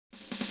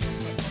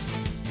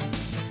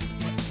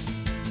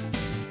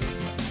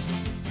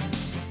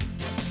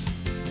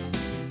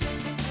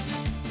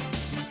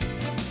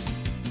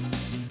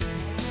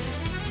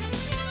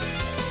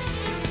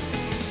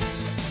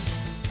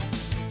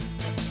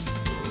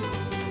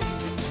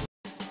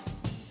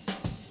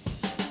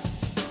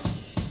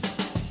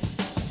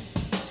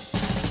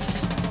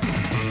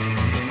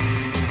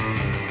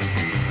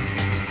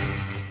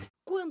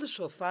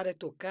shofar é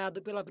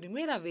tocado pela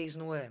primeira vez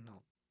no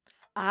ano?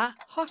 A.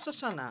 Rosh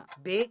Hashanah.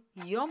 B.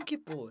 Yom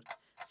Kippur.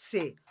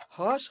 C.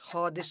 Rosh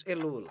Chodesh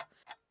Elul.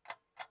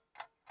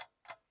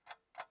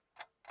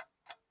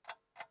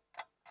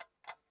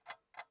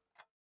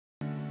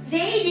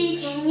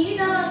 Zadie, can you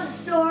tell us a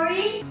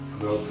story?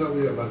 I'll tell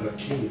you about the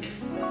king.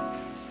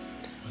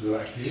 Would you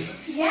like to hear?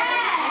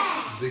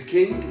 Yeah! The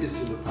king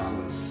is in the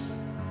palace,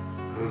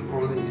 and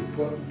only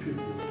important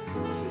people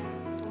can see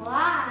him.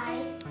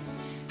 Why?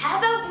 How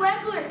about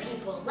regular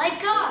people,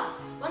 like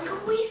us? When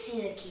could we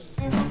see the king?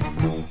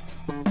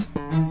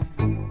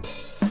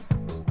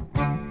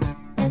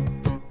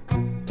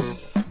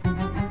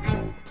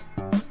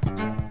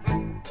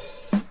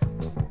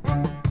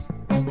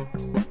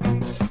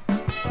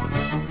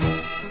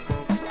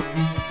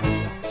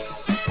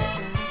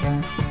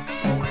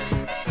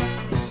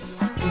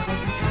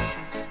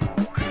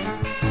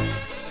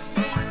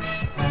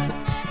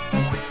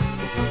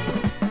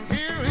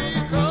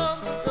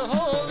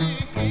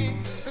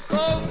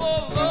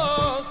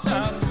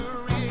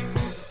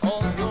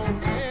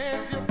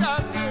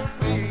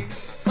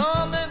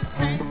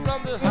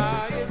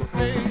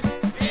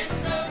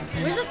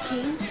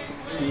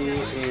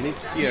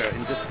 Here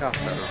in this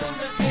castle.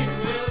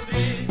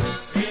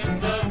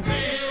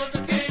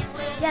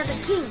 Yeah, the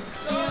king.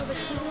 You know, the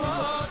king.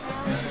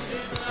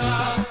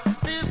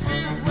 This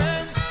is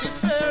when he's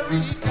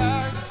very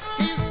kind.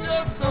 He's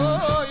just so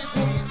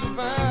easy to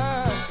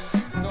find.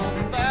 No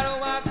matter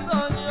what's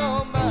on your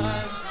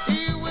mind,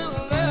 he will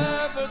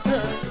never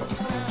turn.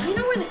 Do you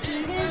know where the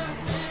king is?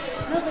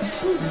 No, the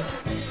king.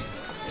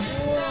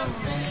 Whoa,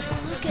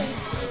 look at it.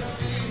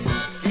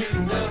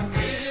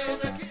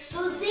 So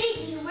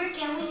Zadie, where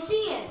can we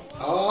see it?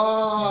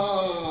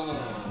 Oh!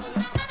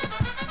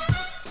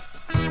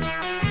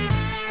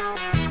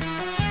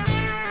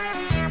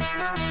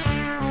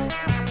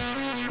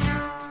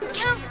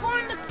 Can't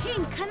find the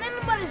king. Can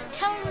anybody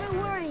tell me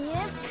where he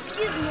is?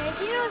 Excuse me,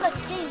 do you know where the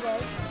king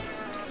is?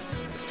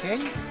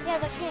 King? Yeah,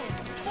 the king.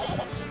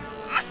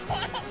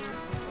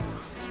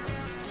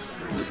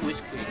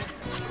 Which king?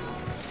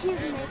 Excuse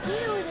me, do you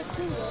know where the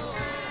king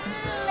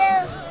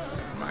is?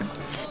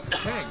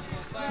 King?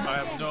 I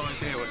have no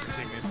idea what the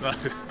king is though.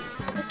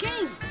 The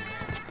king.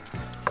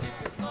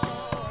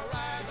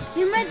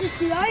 Your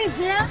Majesty, are you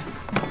there?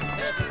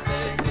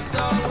 Everything is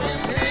done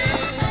with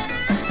him.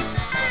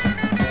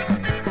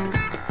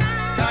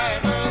 Sky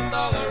and earth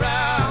all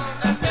around.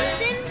 Does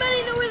anybody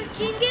know where the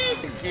king is?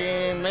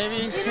 King, maybe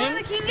Do you know where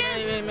the king is?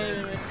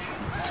 Maybe.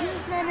 The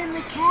king's not in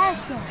the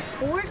castle.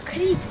 But where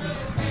could he be?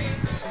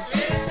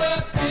 In the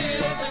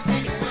field the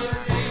king will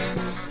be.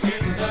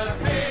 In the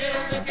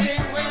field the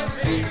king will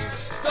be.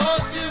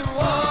 Don't you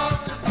want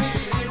to see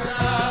him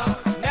now?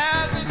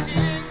 Now the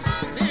king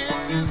is here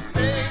to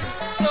stay.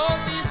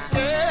 Don't be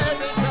scared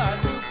and try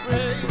to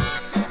pray.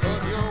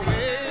 'Cause you're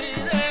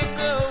waiting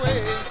and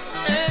wait,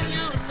 and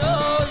you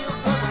know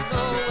you're going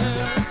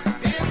nowhere.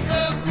 In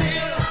the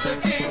field the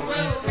king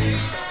will be.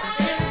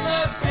 In the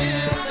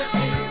field the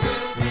king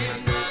will be.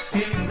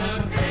 In the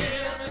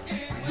field the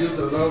king will be. You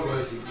don't know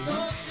where he is?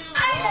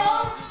 I know!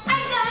 I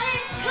got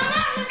it! Come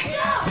on, let's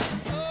go!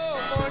 No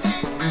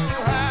morning to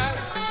hide.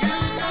 You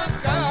just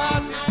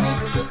got to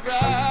take the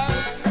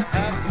prize.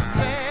 Have to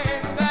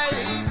stand by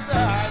each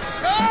side.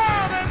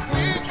 Come and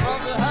see from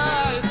the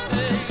highest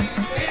place.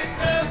 In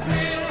the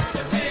field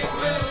the king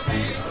will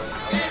be.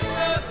 In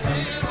the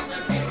field the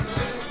king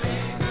will be.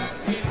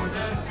 In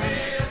the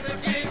field the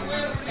king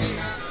will be.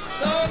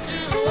 Don't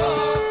you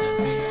want to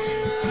see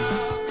him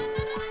now?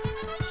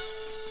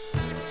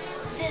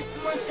 This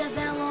month of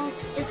Elul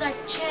is our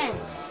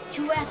chance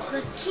to ask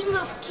the King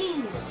of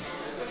Kings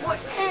for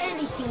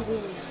anything we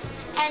need.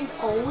 And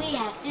all we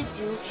have to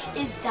do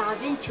is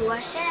dive into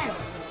Hashem.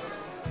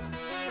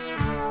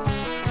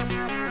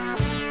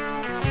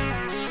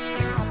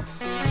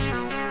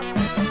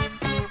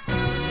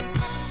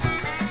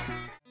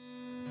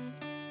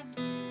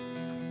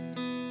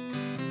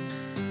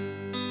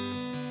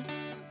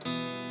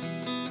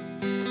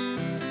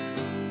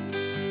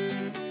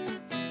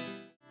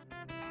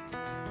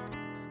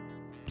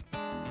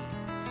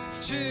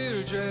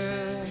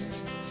 Children,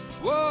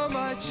 oh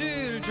my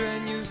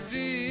children, you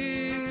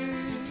see,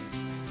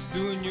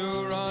 soon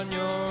you're on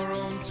your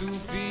own 2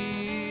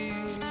 feet.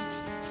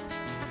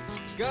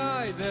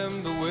 Guide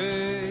them the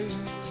way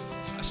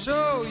I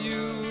show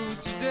you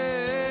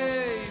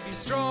today. Be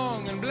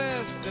strong and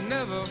blessed and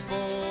never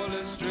fall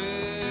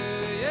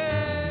astray.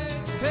 Yeah.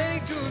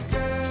 Take good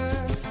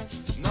care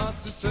not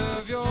to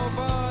serve your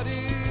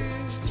body,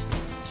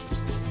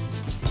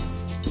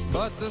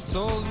 but the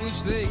souls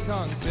which they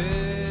can't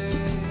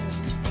take.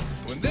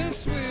 When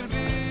this will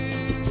be,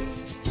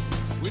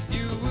 with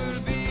you will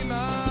be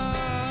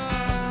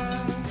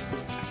mine.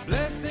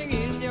 Blessing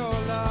in your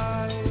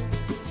life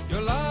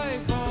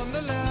on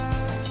the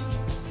land.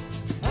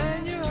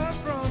 And you have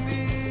from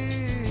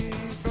me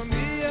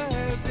a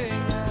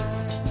helping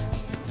hand.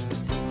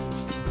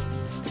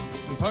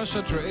 In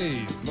Parshat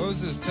Re'eh,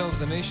 Moses tells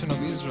the nation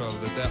of Israel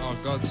that they are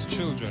God's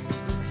children.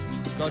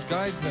 God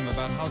guides them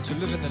about how to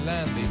live in the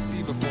land they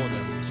see before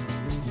them.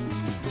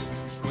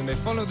 When they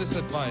follow this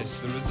advice,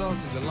 the result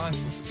is a life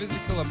of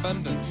physical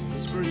abundance and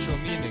spiritual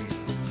meaning.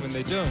 When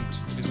they don't,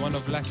 it is one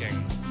of lacking.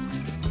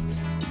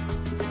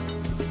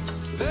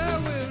 There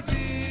will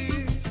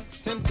be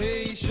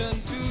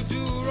temptation to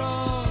do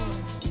wrong,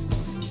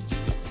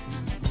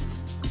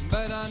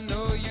 but I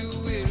know you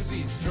will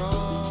be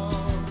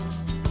strong.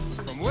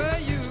 From where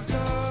you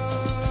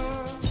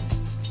come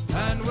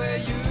and where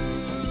you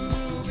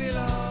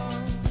belong,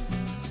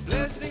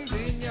 blessings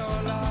in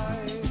your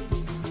life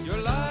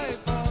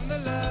on the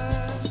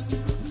land,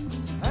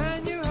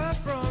 and you have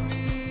from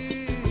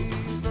me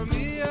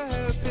a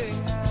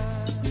helping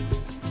hand.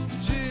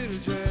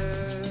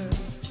 Children,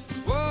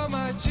 oh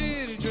my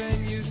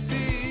children, you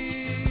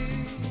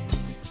see,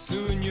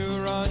 soon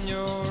you're on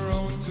your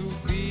own 2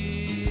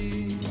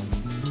 feet.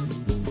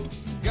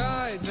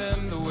 Guide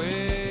them the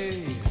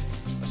way,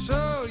 I'll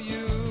show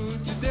you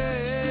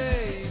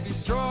today. Be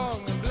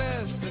strong and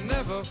blessed and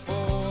never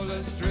fall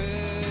astray.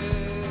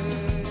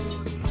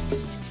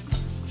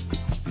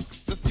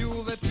 The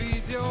fuel that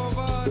feeds your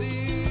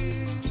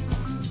body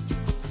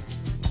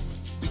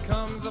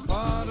becomes a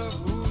part of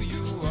who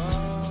you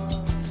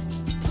are.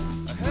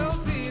 A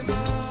healthy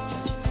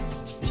mind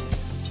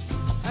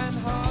and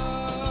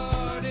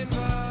heart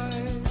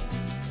invites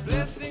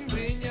blessings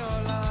in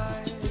your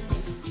life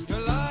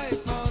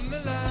on the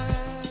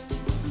land,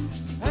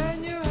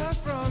 and you have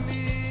from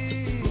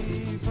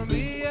me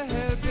a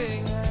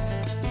helping hand.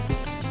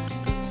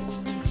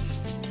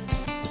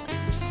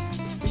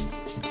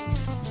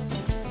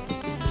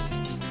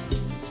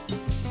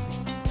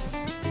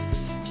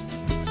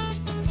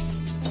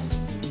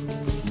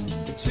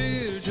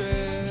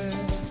 Children,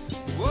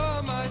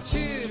 oh my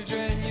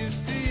children, you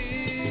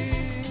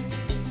see,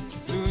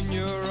 soon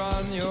you're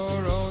on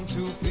your own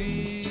 2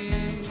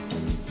 feet.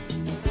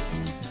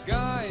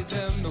 Guide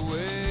them the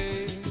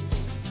way,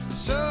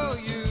 show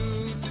you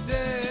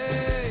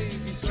today.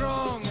 Be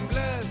strong and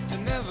blessed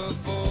and never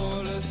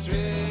fall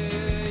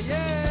astray.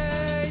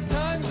 Yay,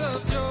 times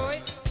of joy,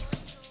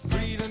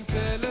 freedom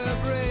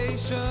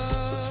celebration.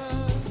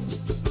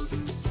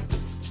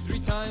 3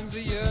 times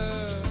a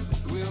year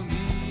we'll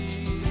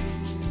meet,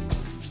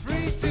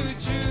 free to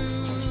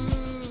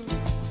choose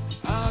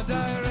our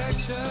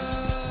direction.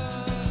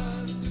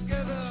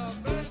 Together,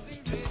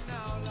 blessings in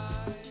our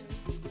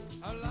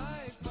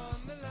life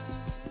on the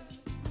land,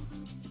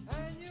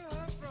 and you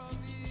have from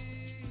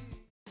me.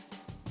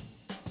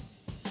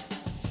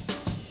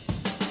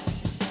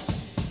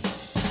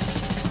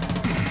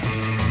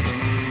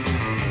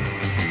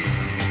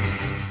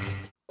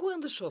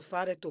 Quando o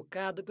shofar é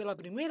tocado pela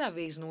primeira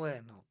vez no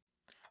ano?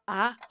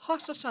 A.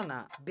 Rosh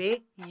Hashanah.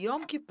 B.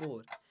 Yom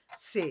Kippur.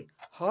 C.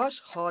 Rosh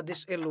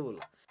Chodesh Elul.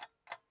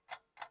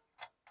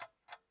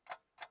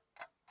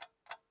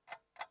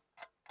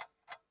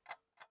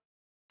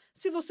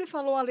 Se você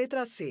falou a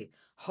letra C,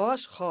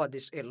 Rosh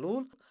Chodesh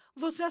Elul,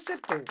 você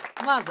acertou.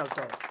 Mazel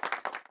Tov.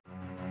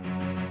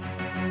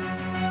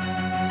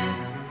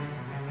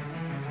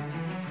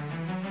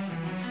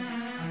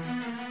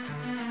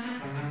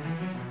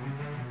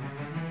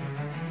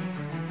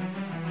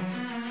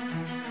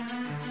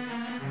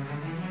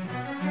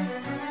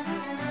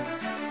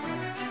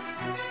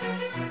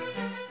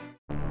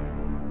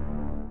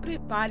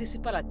 Prepare-se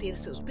para ter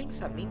seus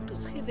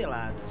pensamentos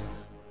revelados.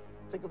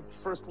 Think of the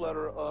first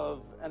letter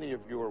of any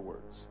of your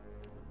words.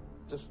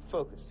 Just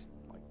focus.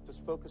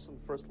 Just focus on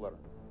the first letter.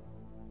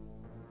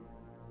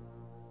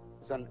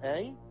 Is that an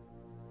A?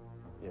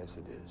 Yes,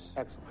 it is.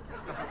 Excellent.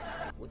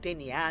 O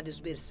TNA dos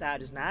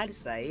berçários na área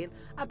Israel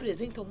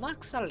apresentam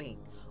Mark Salem,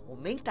 o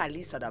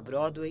mentalista da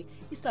Broadway,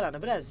 estará no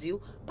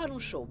Brasil para um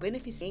show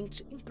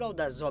beneficente em prol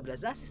das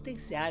obras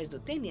assistenciais do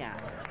TNA.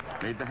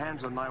 Made the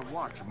hands on my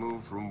watch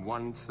move from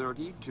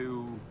 1:30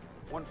 to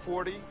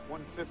 1:40,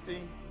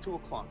 1:50, 2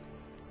 o'clock.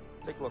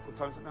 Take a look. What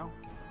time is it now?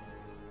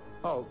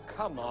 Oh,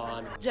 come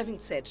on. Dia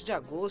 27 de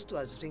agosto,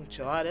 às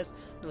 20 horas,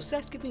 no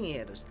Sesc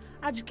Pinheiros.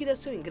 Adquira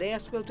seu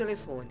ingresso pelo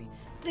telefone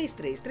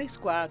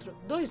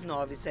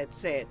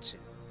 3334-2977.